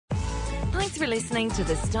Thanks for listening to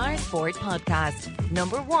the Star Sport Podcast,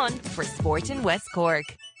 #1 for sport in West Cork.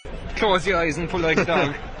 Close your eyes and pull like a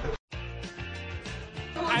dog.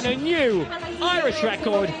 And a new Irish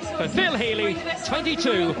record for Phil Healy,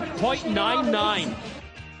 22.99.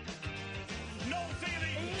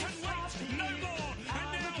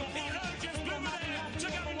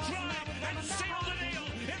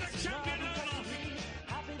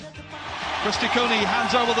 Christy Cooney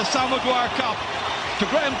hands over the Sam Maguire Cup to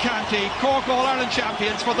Graham Canty, Cork All-Ireland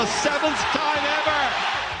champions for the 7th time ever.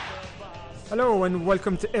 Hello and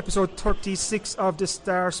welcome to episode 36 of the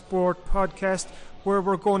Star Sport Podcast, where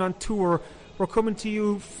we're going on tour. We're coming to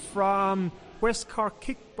you from West Cork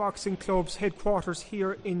Kickboxing Club's headquarters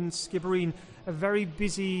here in Skibbereen. A very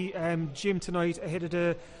busy gym tonight ahead of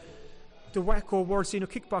the WACO World Senior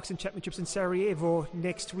Kickboxing Championships in Sarajevo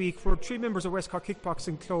next week, where 3 members of West Cork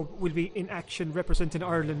Kickboxing Club will be in action representing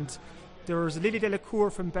Ireland. There's Lily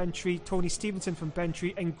Delacour from Bantry, Tony Stevenson from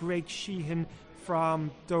Bantry and Greg Sheehan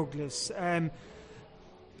from Douglas. I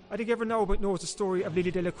think everyone now knows the story of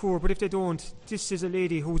Lily Delacour, but if they don't, this is a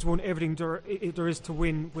lady who's won everything there is to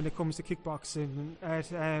win when it comes to kickboxing.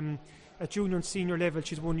 At junior and senior level,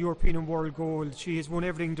 she's won European and world gold. She has won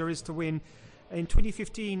everything there is to win. In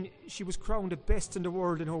 2015, she was crowned the best in the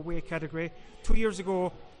world in her weight category. 2 years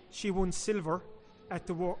ago, she won silver at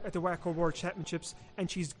the WACO World Championships, and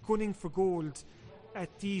she's gunning for gold at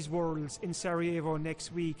these Worlds in Sarajevo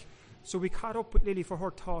next week. So we caught up with Lily for her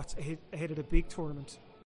thoughts ahead of the big tournament.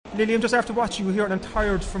 Lily, I'm just after watching you here, and I'm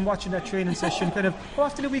tired from watching that training session. How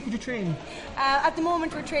often a week would you train? At the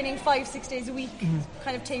moment, we're training 5-6 days a week,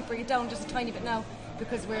 kind of tapering it down just a tiny bit now,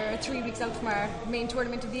 because we're 3 weeks out from our main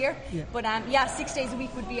tournament of the year. Yeah. But 6 days a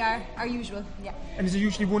week would be our usual. Yeah. And is it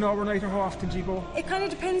usually 1 hour a night, or how often do you go? It kind of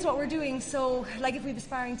depends what we're doing. So, like if we have a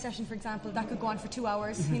sparring session, for example, that could go on for 2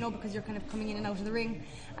 hours, because you're kind of coming in and out of the ring.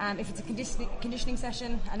 If it's a conditioning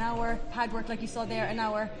session, an hour. Pad work, like you saw there, an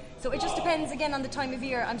hour. So it just depends, again, on the time of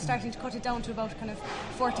year. I'm starting to cut it down to about kind of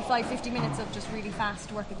 45-50 minutes of just really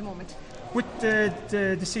fast work at the moment. With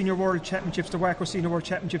the Senior World Championships, the WACO Senior World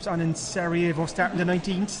Championships on in Sarajevo starting the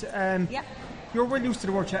 19th, you're well used to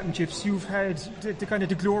the World Championships. You've had the kind of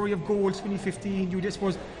the glory of gold 2015.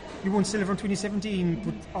 You won silver in 2017,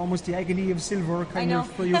 but almost the agony of silver for you.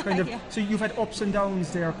 Yeah. So you've had ups and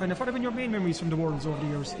downs there. What have been your main memories from the Worlds over the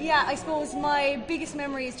years? Yeah, I suppose my biggest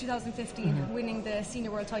memory is 2015, winning the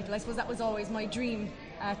Senior World title. I suppose that was always my dream.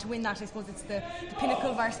 To win that, I suppose it's the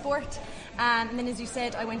pinnacle of our sport. And then, as you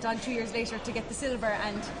said, I went on 2 years later to get the silver,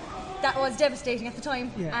 and that was devastating at the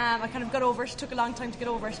time. Yeah. I kind of got over it. It took a long time to get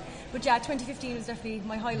over it. But 2015 was definitely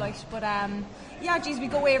my highlight. But we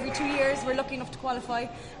go away every 2 years. We're lucky enough to qualify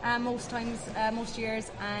most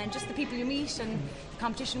years. And just the people you meet and the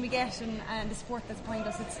competition we get and the support that's behind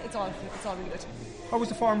us, it's all really good. How was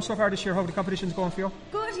the form so far this year? How are the competitions going for you?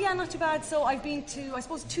 Good, yeah, not too bad. So I've been to, I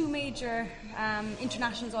suppose, 2 major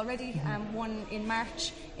internationals already. One in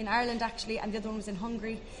March in Ireland, actually, and the other one was in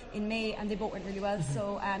Hungary in May, and they both went really well.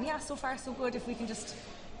 So so far so good. If we can just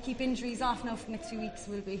keep injuries off now for the next few weeks,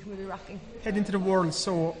 we'll be rocking. Head into the World,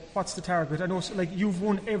 so what's the target? I know you've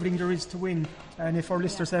won everything there is to win, and if our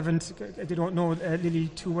listeners they don't know Lily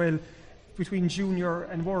too well, between junior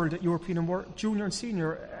and world at European and world, junior and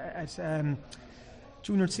senior at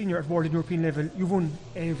world and European level, you've won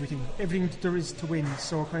everything there is to win.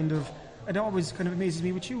 So it always kind of amazes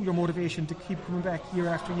me with you, your motivation to keep coming back year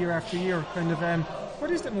after year after year. What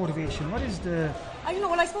is that motivation? What is the... I don't know.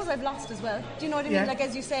 Well, I suppose I've lost as well. Do you know what I mean? Like,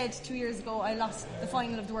 as you said, 2 years ago, I lost the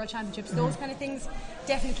final of the World Championships. Those kind of things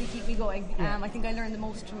definitely keep me going. I think I learned the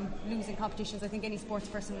most from losing competitions. I think any sports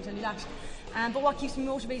person will tell you that. But what keeps me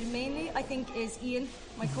motivated mainly, I think, is Ian,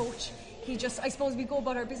 my coach. I suppose we go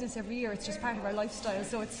about our business every year. It's just part of our lifestyle.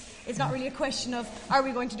 So it's not really a question of are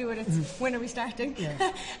we going to do it, it's when are we starting.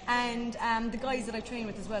 And the guys that I train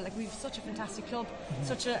with as well, like, we've such a fantastic club,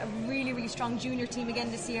 such a really, really strong junior team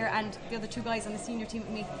again this year, and the other 2 guys on the senior team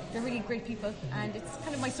with me, they're really great people, and it's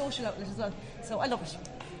kind of my social outlet as well. So I love it.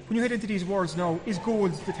 When you head into these Worlds now, is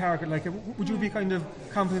gold the target? Like, would you be kind of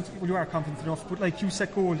confident? Well, you are confident enough, but like, you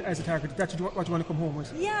set gold as a target. That's what you want to come home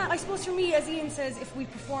with. Yeah, I suppose for me, as Ian says, if we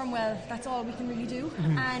perform well, that's all we can really do.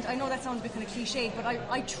 And I know that sounds a bit kind of cliche, but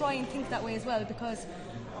I try and think that way as well, because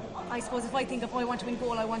I suppose if I think of, I want to win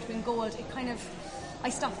gold, it kind of... I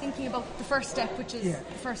stop thinking about the first step, which is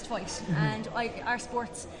the first fight. And our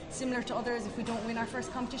sport's similar to others. If we don't win our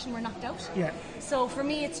first competition, we're knocked out. So for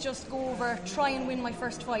me, it's just go over, try and win my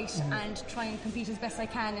first fight, and try and compete as best I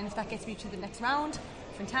can. And if that gets me to the next round,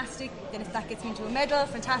 fantastic. Then if that gets me to a medal,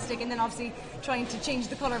 fantastic. And then obviously trying to change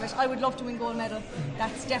the colour of it. I would love to win gold medal.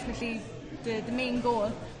 That's definitely the main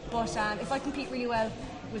goal. But if I compete really well,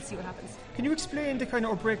 we'll see what happens. Can you explain the kind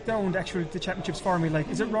of, or break down the championships for me? Like,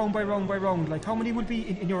 is it round by round by round? Like, how many would be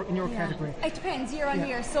in your category? It depends year on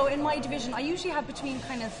year. So in my division, I usually have between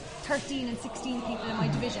kind of 13 and 16 people in my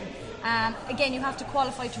division. Again, you have to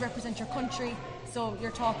qualify to represent your country. So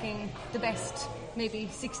you're talking the best, maybe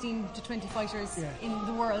 16 to 20 fighters in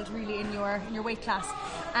the world, really, in your weight class.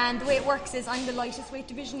 And the way it works is I'm the lightest weight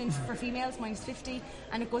division for females, minus 50,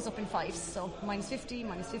 and it goes up in fives. So minus 50,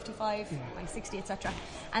 minus 55, minus 60, etc.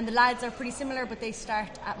 And the lads are pretty similar, but they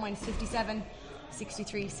start at minus 57,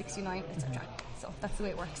 63, 69, etc. So that's the way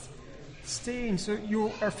it works. Staying, so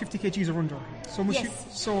you are 50 kgs or under. So much.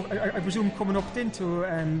 Yes. I presume coming up then to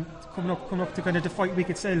coming up to kind of the fight week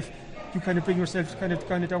itself, you kind of bring yourself kind of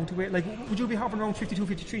down to weight. Like, would you be hovering around 52,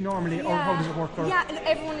 53 normally, or how does it work? Or? Yeah,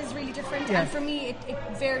 everyone is really different, and for me it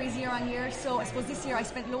varies year on year. So I suppose this year I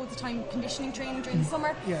spent loads of time conditioning training during the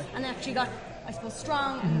summer, and I actually got, I suppose,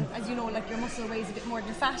 strong, and as you know, like, your muscle weighs a bit more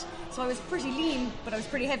than fat, so I was pretty lean, but I was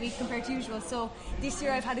pretty heavy compared to usual. So this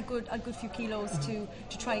year I've had a good few kilos to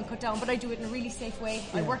try and cut down, but I do it in a really safe way.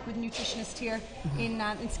 I work with a nutritionist here in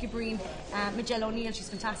Skibbereen, Majella O'Neill. She's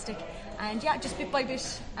fantastic, and just bit by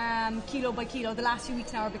bit, kilo by kilo. The last few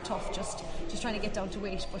weeks now are a bit tough, just trying to get down to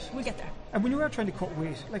weight, but we'll get there. And when you are trying to cut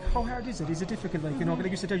weight, like, how hard is it? Is it difficult? Like, you know,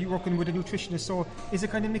 like you said there, you're working with a nutritionist, so is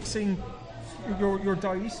it kind of mixing your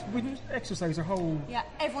diet with exercise, or how? Yeah,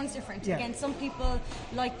 everyone's different. Again, some people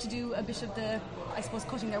like to do a bit of the, I suppose,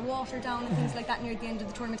 cutting their water down and things like that near the end of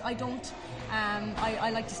the tournament. I don't.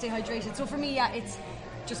 I like to stay hydrated. So for me, it's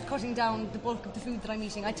just cutting down the bulk of the food that I'm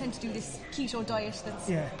eating. I tend to do this keto diet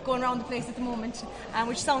that's going around the place at the moment,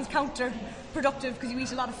 which sounds counterproductive because you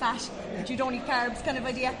eat a lot of fat, but you don't eat carbs, kind of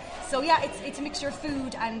idea. So it's a mixture of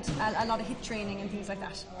food and a lot of HIIT training and things like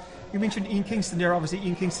that. You mentioned Ian Kingston there, obviously.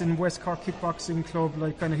 Ian Kingston, West Cork Kickboxing Club,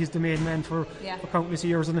 like, kind of, he's the main man for countless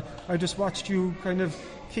years, and I just watched you kind of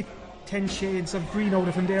kick 10 shades of green out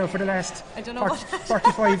of him there for the last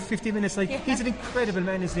 45, 50 minutes. Like, he's an incredible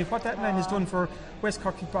man, isn't he? What that man has done for West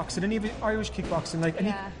Cork Kickboxing and even Irish kickboxing, like,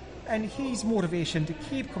 and his motivation to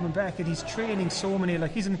keep coming back, and he's training so many,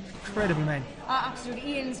 like, he's an incredible man.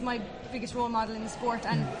 Absolutely. Ian's my biggest role model in the sport,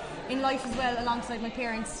 and in life as well, alongside my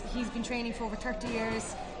parents. He's been training for over 30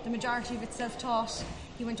 years, the majority of it self-taught.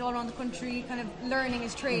 He went all around the country kind of learning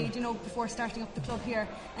his trade, you know, before starting up the club here.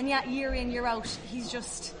 And year in, year out, he's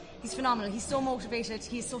phenomenal. He's so motivated,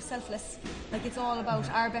 he's so selfless. Like, it's all about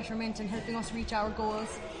our betterment and helping us reach our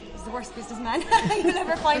goals. He's the worst businessman you'll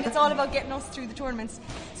ever find. It's all about getting us through the tournaments.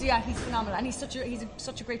 So he's phenomenal, and he's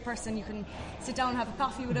such a great person. You can sit down and have a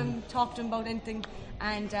coffee with him, talk to him about anything,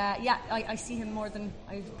 and I see him more than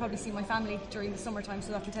I probably see my family during the summertime,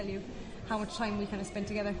 so that will tell you how much time we kind of spend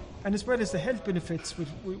together. And as well as the health benefits with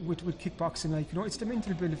kickboxing, like, you know, it's the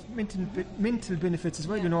mental benefits as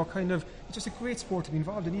well, you know, kind of, it's just a great sport to be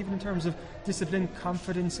involved in, even in terms of discipline,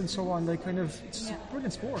 confidence and so on, like, kind of, it's a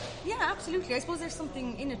brilliant sport. Yeah, absolutely. I suppose there's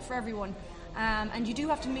something in it for everyone. And you do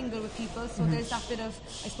have to mingle with people, so there's that bit of,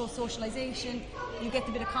 I suppose, socialisation. You get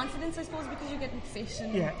the bit of confidence, I suppose, because you're getting fit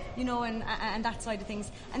and, you know, and that side of things.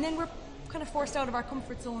 And then we're kind of forced out of our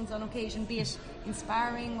comfort zones on occasion, be it in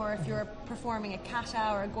sparring or if you're performing a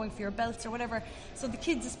kata or going for your belts or whatever. So the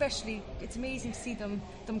kids especially, it's amazing to see them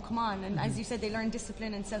come on, and as you said, they learn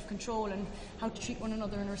discipline and self-control and how to treat one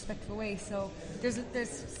another in a respectful way. So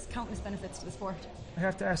there's countless benefits to the sport. I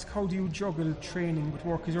have to ask, how do you juggle training with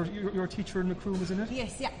work? Because you're a teacher in Macroom, isn't it?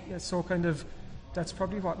 Yes, yeah. So kind of, that's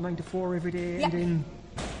probably 9 to 4 every day, and then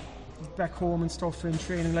back home and stuff and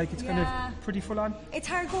training, like, it's kind of pretty full on. It's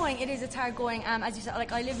hard going. It's hard going. As you said,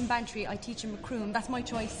 like, I live in Bantry, I teach in Macroom. That's my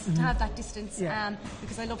choice to have that distance,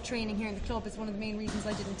 because I love training here in the club. It's one of the main reasons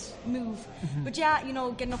I didn't move. But you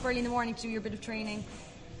know, getting up early in the morning to do your bit of training,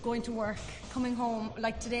 going to work, coming home,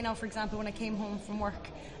 like today now, for example, when I came home from work,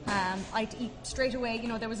 I'd eat straight away. You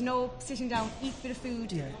know, there was no sitting down, eat a bit of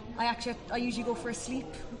food. I usually go for a sleep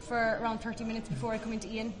for around 30 minutes before I come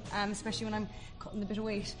into Ian, especially when I'm cutting a bit of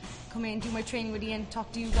weight. Come in, do my training with Ian,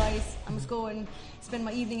 talk to you guys. I must go and spend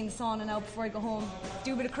my evening in the sauna now before I go home,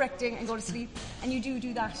 do a bit of correcting and go to sleep. And you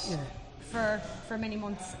do that for many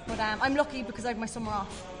months. But I'm lucky because I have my summer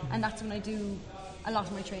off, and that's when I do a lot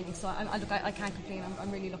of my training, so I can't complain.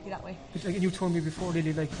 I'm really lucky that way. But, like, you told me before,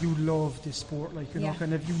 Lily, like, you love this sport, like, you know,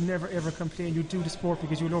 kind of, you never ever complain. You do the sport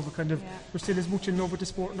because you love it, kind of. You're still as much in love with the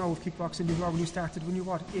sport now with kickboxing as you are when you started, when you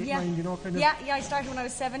were 8, 9, you know, kind of. I started when I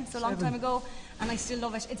was 7, so a long time ago, and I still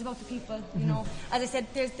love it. It's about the people, you know. As I said,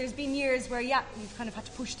 there's been years where you've kind of had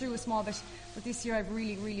to push through a small bit, but this year I've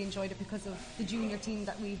really, really enjoyed it because of the junior team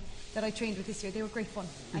that I trained with this year. They were great fun,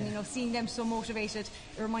 and, you know, seeing them so motivated,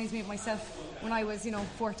 it reminds me of myself when I was, you know,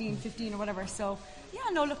 14, 15 or whatever. So Yeah,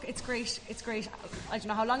 no, look, it's great. I don't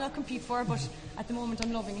know how long I'll compete for, but at the moment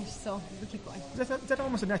I'm loving it, so we'll keep going. Is that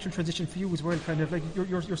almost a natural transition for you as well, kind of like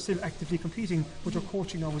you're still actively competing, but you're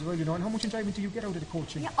coaching now as well, and how much enjoyment do you get out of the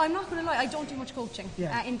coaching? Yeah, I'm not going to lie, I don't do much coaching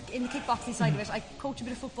in the kickboxing side of it. I coach a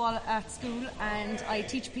bit of football at school and I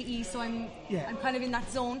teach PE, so I'm kind of in that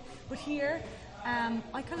zone. But here,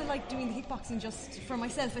 I kind of like doing the kickboxing just for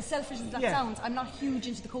myself, as selfish as that sounds. I'm not huge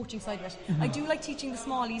into the coaching side of it. I do like teaching the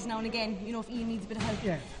smallies now and again, if Ian needs a bit of help,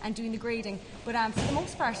 and doing the grading. But for the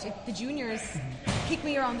most part, the juniors kick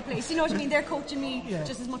me around the place. You know what I mean? They're coaching me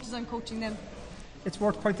just as much as I'm coaching them. It's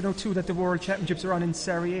worth pointing out too that the World Championships are on in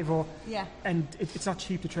Sarajevo, and it's not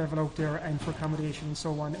cheap to travel out there and for accommodation and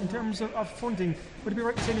so on. In terms of funding, would it be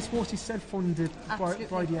right to say it's mostly self-funded by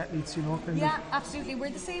the athletes, Absolutely.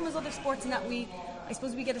 We're the same as other sports in that I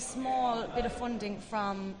suppose we get a small bit of funding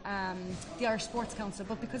from the Irish Sports Council,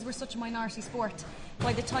 but because we're such a minority sport,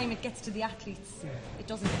 by the time it gets to the athletes, it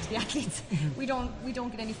doesn't get to the athletes. We don't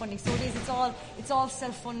get any funding. So it's all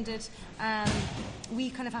self-funded. We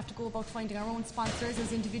kind of have to go about finding our own sponsors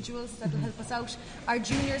as individuals that will help us out. Our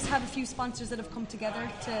juniors have a few sponsors that have come together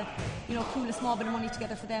to, pool a small bit of money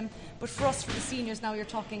together for them. But for us, for the seniors now, you're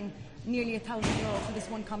talking nearly €1,000 for this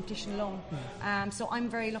one competition alone. So I'm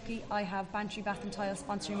very lucky. I have Bantry Bath and Tile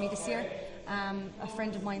sponsoring me this year. A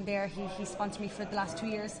friend of mine there, he sponsored me for the last 2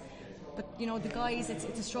 years. But the guys, it's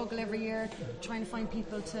a struggle every year trying to find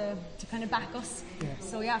people to kind of back us.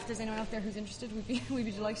 So if there's anyone out there who's interested, we'd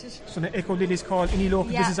be delighted. So now echo Lily's call, any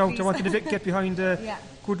local business out there wanting to get behind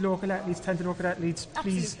good local athletes, talented local athletes,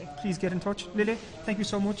 please get in touch. Lily, thank you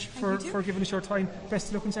so much for giving us your time. Best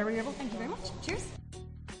of luck in Sarajevo. Thank you very much. Cheers.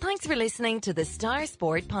 Thanks for listening to the Star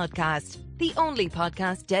Sport Podcast, the only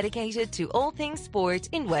podcast dedicated to all things sport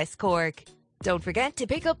in West Cork. Don't forget to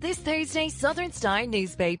pick up this Thursday's Southern Star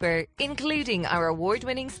newspaper, including our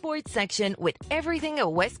award-winning sports section with everything a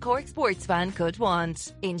West Cork sports fan could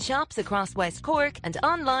want. In shops across West Cork and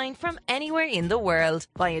online from anywhere in the world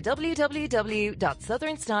via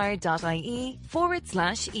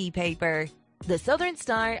www.southernstar.ie/e-paper. The Southern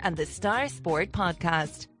Star and the Star Sport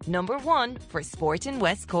Podcast, #1 for sport in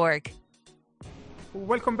West Cork.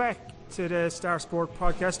 Welcome back to the Star Sport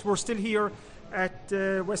Podcast. We're still here at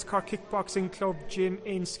the West Cork Kickboxing Club gym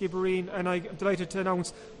in Skibbereen, and I'm delighted to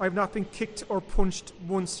announce I've not been kicked or punched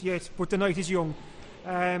once yet, but the night is young.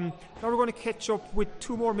 Now we're going to catch up with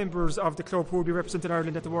two more members of the club who will be representing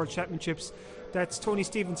Ireland at the World Championships. That's Tony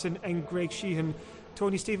Stevenson and Greg Sheehan.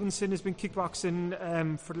 Tony Stevenson has been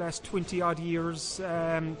kickboxing for the last 20 odd years.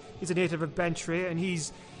 He's a native of Bantry, and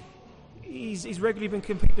he's regularly been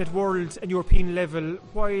competing at world and European level,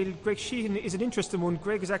 while Greg Sheehan is an interesting one.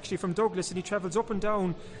 Greg is actually from Douglas, and he travels up and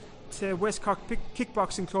down to West Cork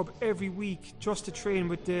Kickboxing Club every week just to train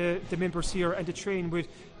with the members here and to train with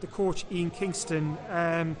the coach Ian Kingston.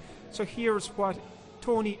 So here's what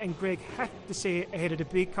Tony and Greg had to say ahead of the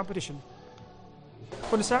big competition. I'm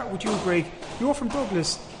going to start with you, Greg. You're from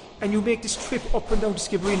Douglas and you make this trip up and down to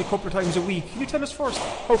Skibbereen a couple of times a week. Can you tell us first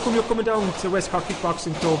how come you're coming down to West Cork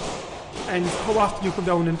Kickboxing Club and how often you come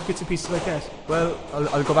down and bits and pieces like that? Well,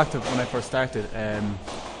 I'll go back to when I first started.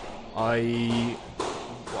 I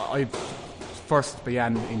first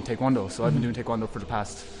began in Taekwondo, so I've been doing Taekwondo for the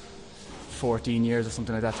past 14 years or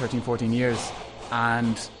something like that, 13, 14 years.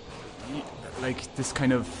 And like this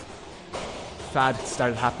kind of fad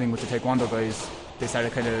started happening with the Taekwondo guys. They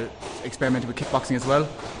started kind of experimenting with kickboxing as well,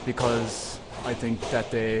 because I think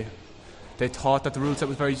that they thought that the rule set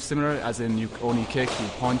was very similar, as in you only kick, you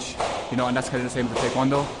punch, and that's kind of the same with the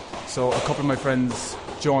Taekwondo. So a couple of my friends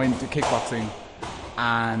joined the kickboxing,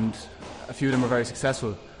 and a few of them were very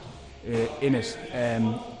successful in it.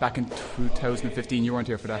 Back in 2015, you weren't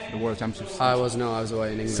here for that, for the World Championships. I was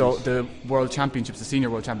away in England. So the World Championships, the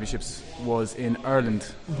Senior World Championships, was in Ireland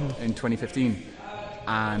in 2015,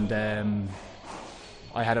 and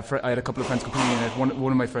I had a couple of friends competing in it.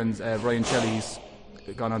 One of my friends, Ryan Shelley, he's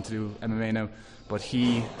gone on to do MMA now, but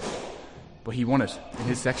he won it in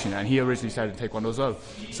his section, and he originally started Taekwondo as well.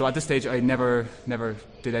 So at this stage, I never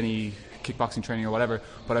did any kickboxing training or whatever,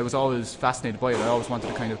 but I was always fascinated by it. I always wanted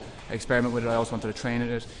to kind of experiment with it. I always wanted to train in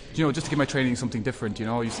it, just to give my training something different. You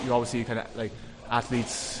always see kind of like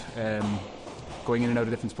athletes going in and out of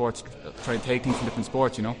different sports, trying to take things from different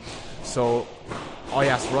sports. So I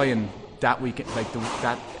asked Ryan that weekend, like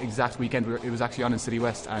that exact weekend, it was actually on in City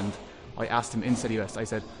West, and I asked him in City West, I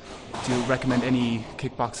said, do you recommend any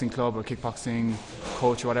kickboxing club or kickboxing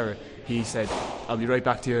coach or whatever? He said, I'll be right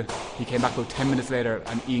back to you. He came back about 10 minutes later,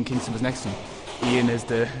 and Ian Kingston was next to him. Ian is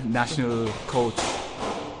the national coach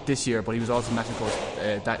this year, but he was also national coach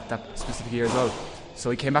that specific year as well.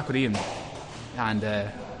 So he came back with Ian, and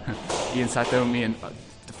Ian sat down with me, and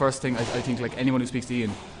the first thing I think, like anyone who speaks to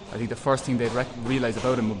Ian, I think the first thing they'd realise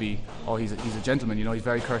about him would be, oh, he's a gentleman, you know, he's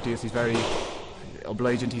very courteous, he's very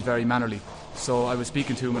obliging, he's very mannerly. So I was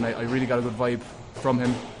speaking to him, and I really got a good vibe from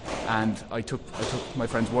him, and I took my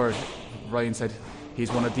friend's word. Ryan said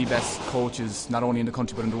he's one of the best coaches, not only in the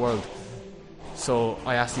country but in the world. So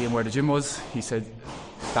I asked Ian where the gym was. He said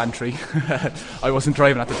Bantry. I wasn't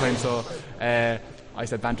driving at the time, so I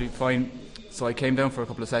said Bantry, fine. So I came down for a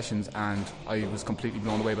couple of sessions, and I was completely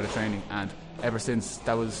blown away by the training. And ever since,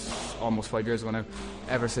 that was almost 5 years ago now,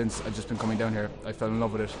 ever since I've just been coming down here, I fell in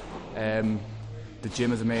love with it. The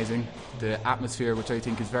gym is amazing. The atmosphere, which I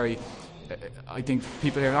think is very, I think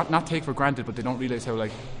people here not take for granted, but they don't realise how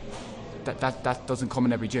like that doesn't come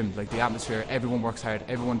in every gym. Like the atmosphere, everyone works hard,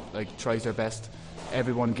 everyone like tries their best,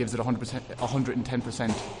 everyone gives it 100%,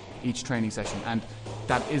 110% each training session, and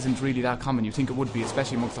that isn't really that common. You think it would be,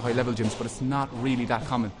 especially amongst the high level gyms, but it's not really that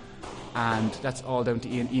common. And that's all down to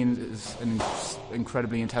Ian. Ian is an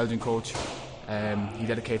incredibly intelligent coach. He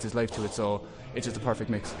dedicates his life to it, so it's just a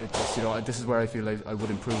perfect mix. It's just, you know, this is where I feel like I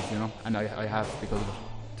would improve, you know, and I have because of it.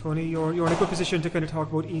 Tony, you're in a good position to kind of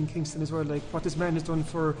talk about Ian Kingston as well. Like what this man has done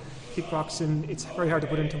for kickboxing, it's very hard to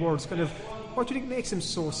put into words. Kind of, what do you think makes him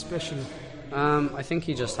so special? I think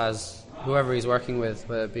he just has whoever he's working with,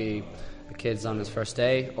 whether it be the kids on his first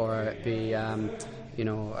day or it be you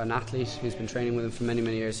know, an athlete who's been training with him for many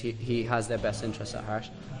years. He has their best interests at heart,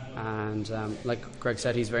 and like Greg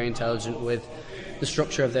said, he's very intelligent with the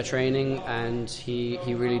structure of their training, and he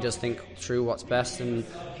really does think through what's best, and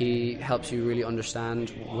he helps you really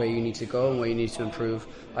understand where you need to go and where you need to improve.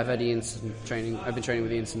 I've been training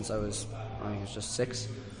with Ian since I was just 6,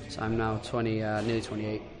 so I'm now 20, nearly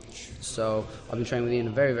 28. So I've been training with Ian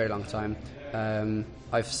a very long time.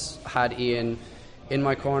 I've had Ian in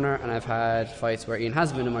my corner, and I've had fights where Ian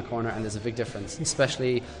has been in my corner, and there's a big difference,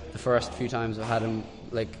 especially the first few times I've had him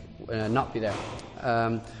not be there.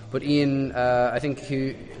 But Ian, I think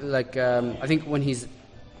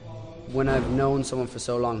when I've known someone for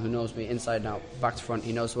so long who knows me inside and out, back to front,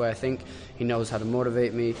 he knows the way I think, he knows how to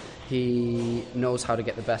motivate me, he knows how to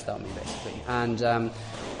get the best out of me, basically. And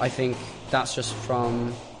I think that's just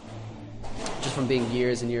from being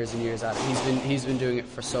years and years at it. He's been doing it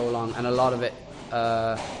for so long, and a lot of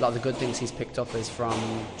the good things he's picked up is from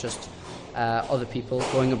just other people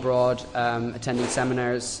going abroad, attending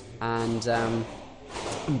seminars, and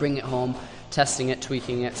bringing it home, testing it,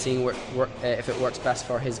 tweaking it, seeing if it works best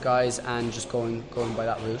for his guys, and just going by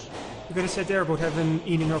that route. You could have said there about having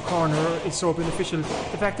Ian in your corner, it's so beneficial.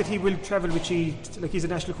 The fact that he will travel with you, like he's a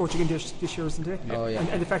national coach again this year, isn't he? Oh, yeah.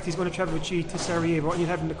 And the fact he's going to travel with you to Sarajevo, and you'll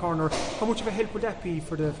have him in the corner, how much of a help would that be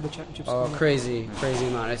for the championships? Oh, crazy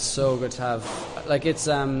man! It's so good to have. Like it's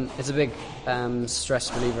a big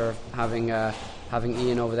stress reliever having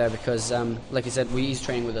Ian over there, because like you said, he's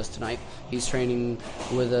training with us tonight. He's training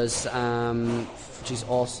with us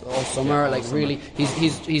all summer. Really,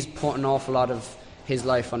 he's put an awful lot of his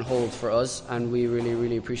life on hold for us, and we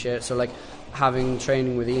really appreciate it. So like having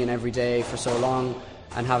training with Ian every day for so long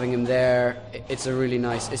and having him there, it's a really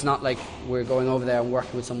nice. It's not like we're going over there and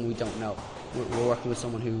working with someone we don't know. We're working with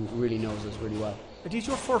someone who really knows us really well. Are these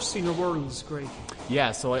your first senior worlds, Greg?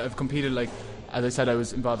 Yeah, so I've competed, like as I said, I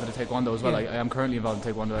was involved in the Taekwondo as well. I am currently involved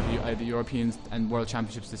in Taekwondo. I had the European and World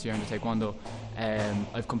Championships this year in the Taekwondo.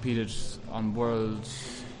 I've competed on world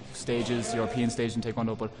stages, European stage in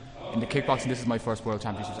Taekwondo, but in the kickboxing, this is my first World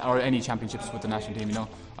Championships, or any championships with the national team, you know.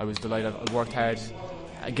 I was delighted. I worked hard.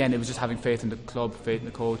 Again, it was just having faith in the club, faith in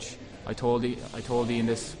the coach. I told Ian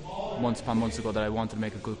this months ago that I wanted to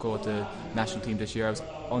make a good go at the national team this year. I was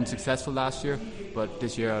unsuccessful last year, but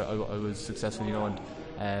this year I was successful, you know,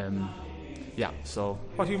 and yeah, so.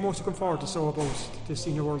 What are you most looking forward to about the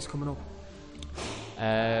senior worlds coming up?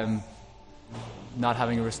 Not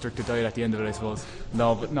having a restricted diet at the end of it, I suppose.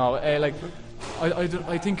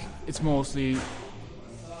 I think it's mostly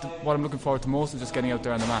what I'm looking forward to most is just getting out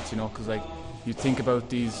there on the mats, you know, because like you think about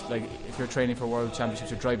these, like if you're training for World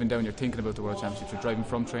Championships, you're driving down, you're thinking about the World Championships, you're driving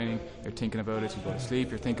from training, you're thinking about it, you go to sleep,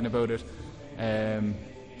 you're thinking about it.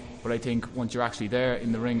 But I think once you're actually there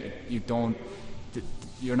in the ring,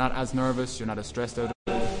 you're not as nervous, you're not as stressed out.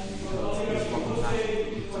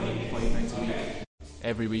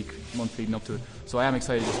 Every week, month leading up to it. So I am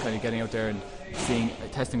excited just kind of getting out there and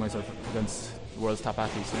testing myself against the world's top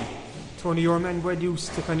athletes. You know? Tony, you're a man well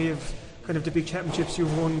used to kind of the big championships.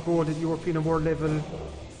 You've won gold at European and world level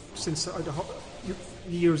since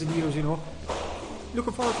years and years, you know.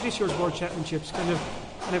 Looking forward to this year's World Championships, and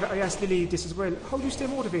I asked Lily this as well, how do you stay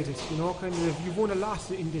motivated? You know, you've won a lot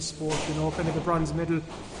in this sport, you know, kind of a bronze medal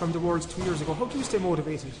from the Worlds 2 years ago. How do you stay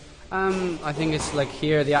motivated? I think it's like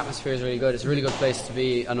here the atmosphere is really good. It's a really good place to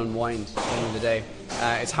be and unwind at the end of the day.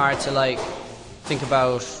 It's hard to like think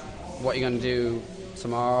about what you're going to do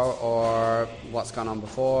tomorrow or what's gone on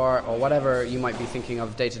before or whatever you might be thinking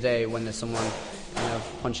of day to day when there's someone kind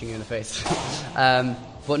of punching you in the face.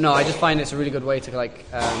 But no, I just find it's a really good way to like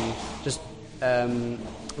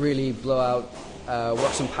really blow out,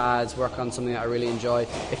 work some pads, work on something that I really enjoy.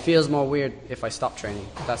 It feels more weird if I stop training.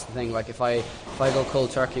 That's the thing. Like if I go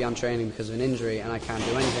cold turkey on training because of an injury and I can't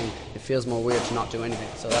do anything, it feels more weird to not do anything.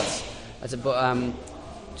 So that's it. But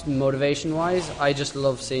motivation wise, I just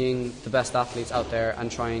love seeing the best athletes out there and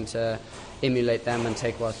trying to emulate them and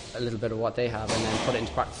take a little bit of what they have and then put it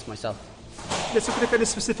into practice myself. Let's look at the kind of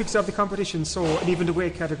specifics of the competition, and even the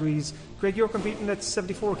weight categories. Greg, you're competing at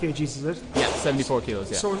 74 kgs, is it? Yeah, 74 kilos,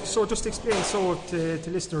 yeah. So just explain to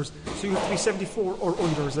listeners, so you have to be 74 or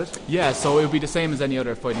under, is it? Yeah, so it would be the same as any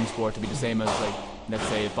other fighting sport. It would be the same as, like, let's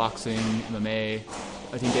say, boxing, MMA.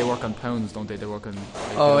 I think they work on pounds, don't they? They work on...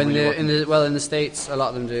 Like, in the States, a lot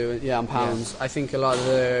of them do, on pounds. Yeah. I think a lot of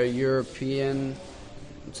the European...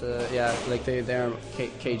 they're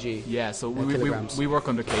kg. Yeah, so we work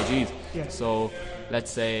under kgs. Yeah. So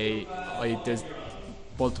let's say there's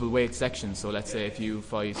multiple weight sections. So let's say if you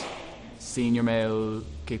fight senior male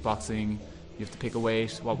kickboxing, you have to pick a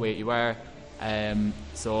weight, what weight you are.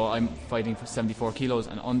 So I'm fighting for 74 kilos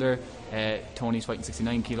and under. Tony's fighting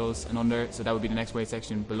 69 kilos and under. So that would be the next weight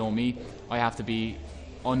section below me. I have to be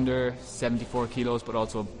under 74 kilos, but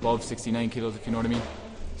also above 69 kilos, if you know what I mean.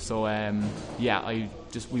 So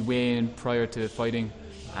we weigh in prior to fighting,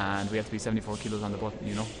 and we have to be 74 kilos on the button,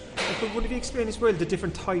 you know. But would you explain as well the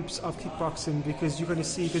different types of kickboxing, because you're going to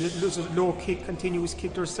see that there's a low kick, continuous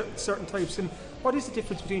kick, there's certain types, and what is the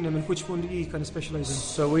difference between them and which one do you kind of specialise in?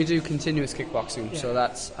 So we do continuous kickboxing, so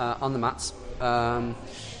that's on the mats.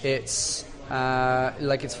 It's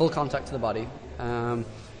full contact to the body.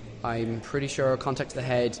 I'm pretty sure contact to the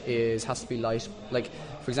head has to be light. Like,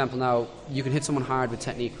 for example, now you can hit someone hard with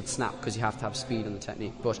technique with snap because you have to have speed on the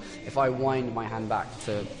technique. But if I wind my hand back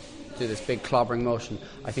to do this big clobbering motion,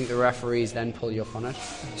 I think the referees then pull you up on it.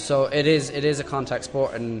 So it is a contact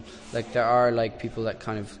sport, and like there are like people that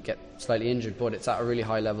kind of get slightly injured, but it's at a really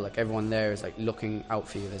high level. Like everyone there is like looking out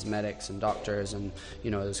for you. There's medics and doctors, and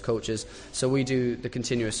there's coaches. So we do the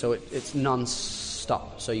continuous. So it's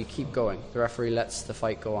non-stop. So you keep going. The referee lets the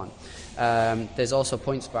fight go on. There's also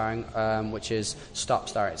point sparring, which is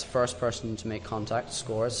stop-start. It's first person to make contact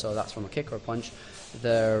scores. So that's from a kick or a punch.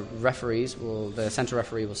 The centre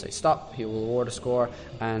referee will say stop. He will award a score,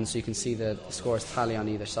 and so you can see the scores tally on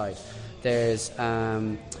either side. There's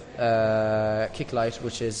kick light,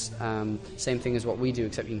 which is same thing as what we do,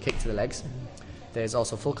 except you can kick to the legs. There's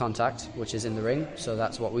also full contact, which is in the ring, so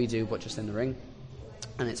that's what we do, but just in the ring.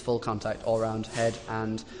 And it's full contact all around head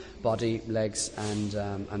and body, legs,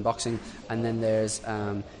 and boxing. And then there's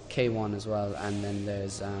K1 as well, and then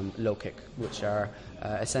there's low kick, which are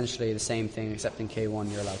essentially the same thing, except in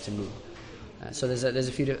K1 you're allowed to move. So there's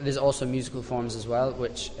a few. There's also musical forms as well,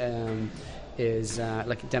 which is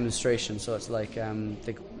like a demonstration. So it's like an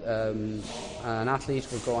athlete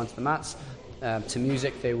would go onto the mats. To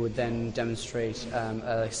music, they would then demonstrate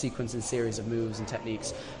a sequence and series of moves and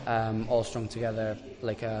techniques, all strung together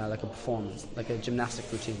like a performance, like a gymnastic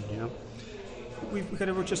routine. We kind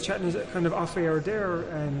of were just chatting kind of off air there,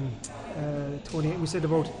 Tony. We said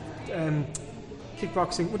about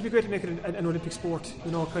kickboxing. Would it be great to make it an Olympic sport? I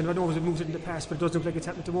know it was moved in the past, but it does look like it's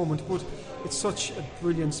happening at the moment. But it's such a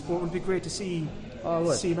brilliant sport. It would be great to see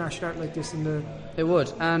martial art like this in the. It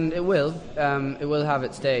would, and it will. It will have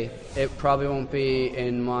its day. It probably won't be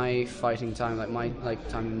in my fighting time, like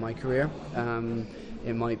time in my career.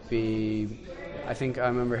 It might be. I think I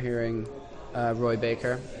remember hearing Roy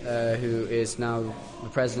Baker, who is now the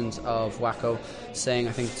president of WACO, saying,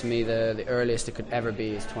 I think to me, the earliest it could ever be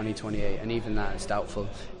is 2028, and even that is doubtful.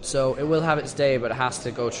 So it will have its day, but it has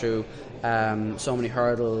to go through so many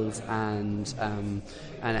hurdles, and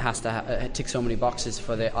it has to tick so many boxes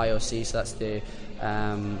for the IOC. So that's the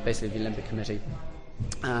basically the Olympic Committee.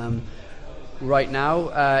 Right now,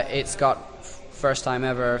 it's got. First time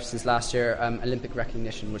ever since last year, Olympic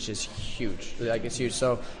recognition, which is huge. Like it's huge.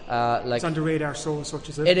 So, it's on the radar, such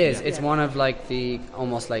as it. It is. Yeah. It's one of like the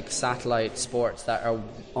almost like satellite sports that are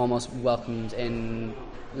almost welcomed in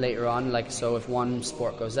later on. Like so, if one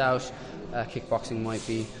sport goes out, kickboxing might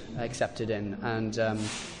be accepted in, and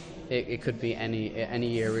it could be any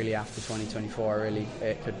year really after 2024. Really,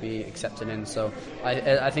 it could be accepted in. So,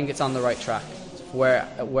 I think it's on the right track.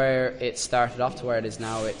 Where it started off to where it is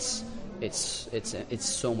now, it's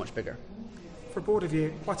so much bigger. For both of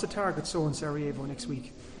you, what's the target in Sarajevo next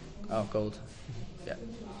week? Oh, gold. Yeah.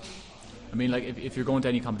 I mean, like if you're going to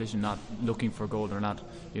any competition not looking for gold or not,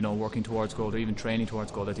 working towards gold or even training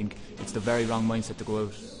towards gold, I think it's the very wrong mindset to go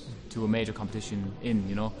out to a major competition in.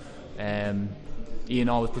 Ian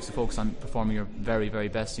always puts the focus on performing your very, very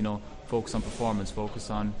best. Focus on performance, focus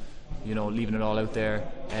on leaving it all out there.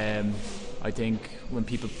 I think when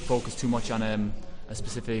people focus too much on a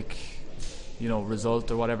specific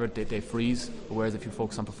result or whatever, they freeze. Whereas if you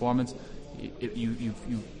focus on performance,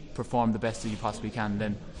 you perform the best that you possibly can.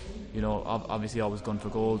 Then obviously always going for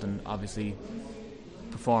gold, and obviously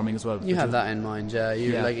performing as well. You have that in mind, yeah.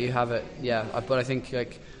 You have it, yeah. But I think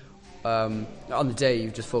on the day you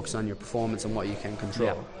just focus on your performance and what you can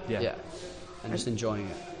control. Yeah. And just enjoying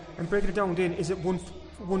it. And breaking it down, then, is it one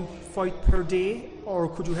fight per day, or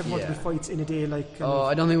could you have multiple fights in a day?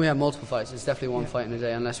 I don't think we have multiple fights. It's definitely one fight in a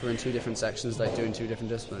day, unless we're in two different sections, like doing two different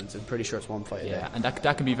disciplines. I'm pretty sure it's one fight a day. Yeah, and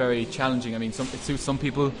that can be very challenging. I mean, it suits some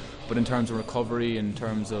people, but in terms of recovery, in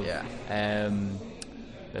terms of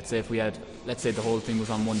let's say the whole thing was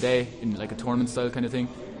on one day in like a tournament style kind of thing.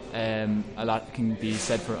 A lot can be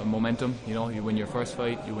said for a momentum. You win your first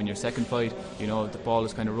fight, you win your second fight. The ball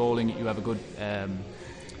is kind of rolling. You have a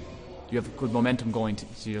good momentum going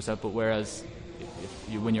to yourself. But whereas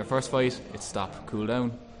if you win your first fight, it's stop, cool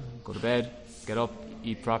down, go to bed, get up,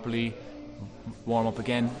 eat properly, warm up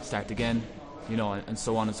again, start again, and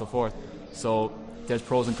so on and so forth. So there's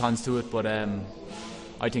pros and cons to it, but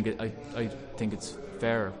I think it's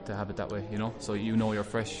fair to have it that way, so you're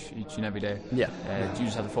fresh each and every day. You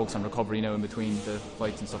just have to focus on recovery now in between the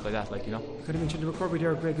fights and stuff like that, You kind of mentioned the recovery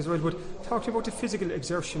there, Greg, as well, but talk to me about the physical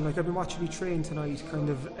exertion. I've been watching you train tonight,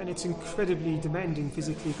 and it's incredibly demanding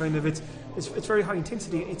physically. It's very high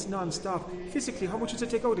intensity. It's non-stop. Physically, how much does it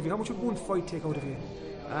take out of you? How much would one fight take out of you?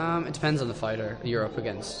 It depends on the fighter you're up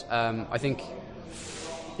against. I think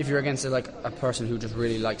if you're against a person who just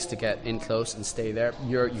really likes to get in close and stay there,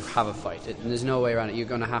 you have a fight. And there's no way around it. You're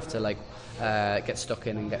going to have to get stuck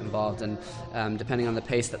in and get involved. And depending on the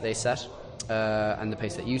pace that they set and the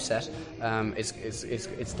pace that you set,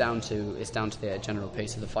 it's down to the general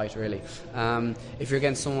pace of the fight, really. If you're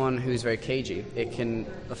against someone who's very cagey,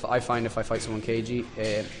 I find if I fight someone cagey,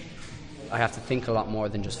 I have to think a lot more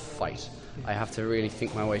than just fight. I have to really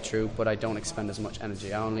think my way through, but I don't expend as much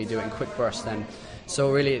energy. I only do it in quick bursts then.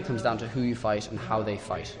 So really it comes down to who you fight and how they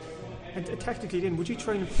fight. And tactically then, would you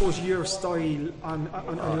try and impose your style on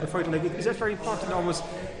the fighter? Is that very important almost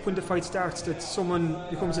when the fight starts, that someone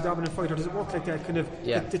becomes a dominant fighter? Does it work like that,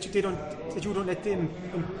 that you don't let them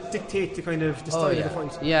dictate the kind of the style of the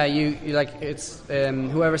fight? Yeah, it's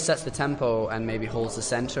whoever sets the tempo and maybe holds the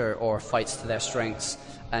centre or fights to their strengths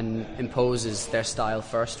and imposes their style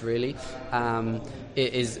first, really,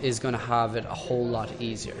 is going to have it a whole lot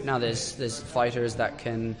easier. Now there's fighters that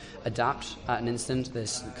can adapt at an instant.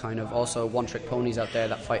 There's kind of also one-trick ponies out there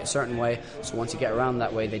that fight a certain way, so once you get around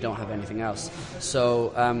that way, they don't have anything else.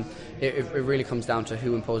 So it really comes down to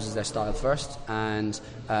who imposes their style first and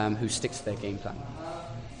who sticks to their game plan.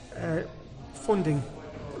 Funding.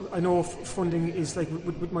 I know funding is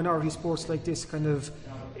with minority sports like this, kind of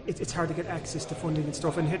it's hard to get access to funding and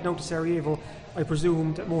stuff. And heading out to Sarajevo, I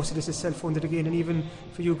presume that most of this is self-funded again. And even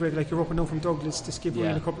for you, Greg, you're up and down from Douglas to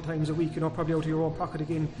Skibbereen a couple of times a week, probably out of your own pocket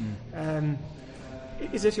again.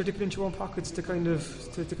 Is it you're dipping into your own pockets to kind of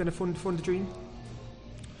fund the dream?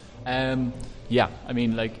 Yeah, I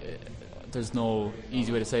mean, there's no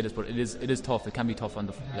easy way to say this, but it is tough. It can be tough on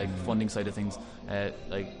the funding side of things.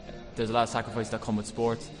 There's a lot of sacrifice that come with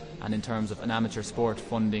sports, and in terms of an amateur sport,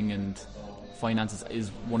 funding and finances is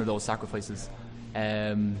one of those sacrifices.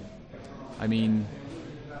 I mean,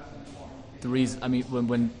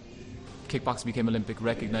 when kickboxing became Olympic,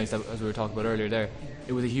 recognised that, as we were talking about earlier there,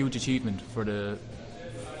 it was a huge achievement for the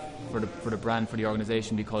brand, for the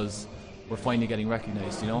organisation, because we're finally getting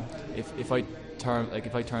recognised. If I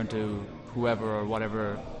turn to whoever or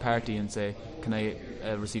whatever party and say, can I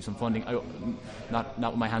receive some funding? Not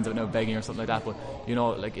with my hands out now begging or something like that, but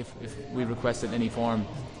if we request it in any form,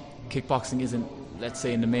 kickboxing isn't, let's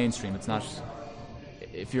say, in the mainstream. It's not.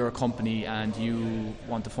 If you're a company and you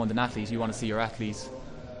want to fund an athlete, you want to see your athletes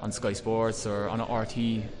on Sky Sports or on a RT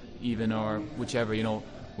even, or whichever,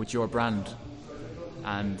 with your brand.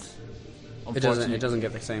 And it doesn't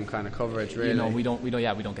get the same kind of coverage, really. We don't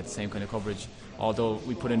get the same kind of coverage. Although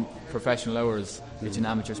we put in professional hours, it's an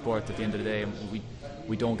amateur sport at the end of the day, and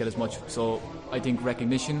we don't get as much. So I think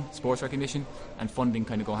sports recognition and funding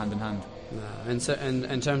kind of go hand in hand. And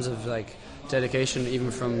in terms of dedication,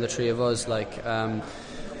 even from the three of us,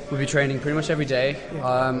 We'll be training pretty much every day.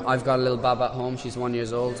 I've got a little Bab at home. She's 1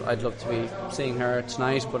 year old. I'd love to be seeing her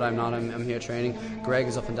tonight, but I'm not. I'm here training. Greg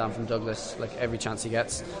is up and down from Douglas like every chance he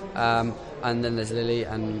gets. And then there's Lily,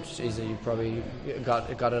 and you probably got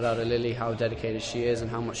it out of Lily how dedicated she is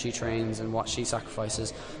and how much she trains and what she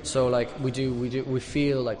sacrifices. So like we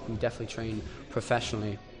feel like we definitely train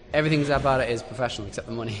professionally. Everything about it is professional except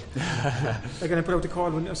the money. Like, and I put out the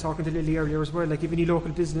call when I was talking to Lily earlier as well. Like, if any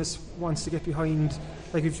local business wants to get behind,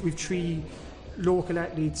 like we've 3 local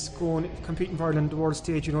athletes going competing for Ireland on the world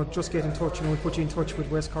stage, just get in touch. We'll put you in touch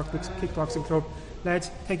with West Cork Kickboxing Club.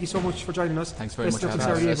 Lads, thank you so much for joining us. Thanks very much. Best of luck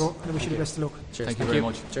in Sarajevo, and I wish you the best of luck. Cheers. Thank you very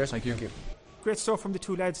much. Cheers. Thank you. Great stuff from the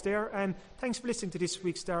 2 lads there, and thanks for listening to this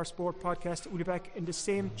week's Star Sport podcast. We'll be back in the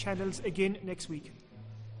same channels again next week.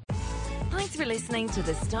 Thanks for listening to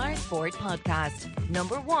the Star Sport Podcast,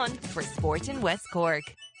 #1 for sport in West Cork.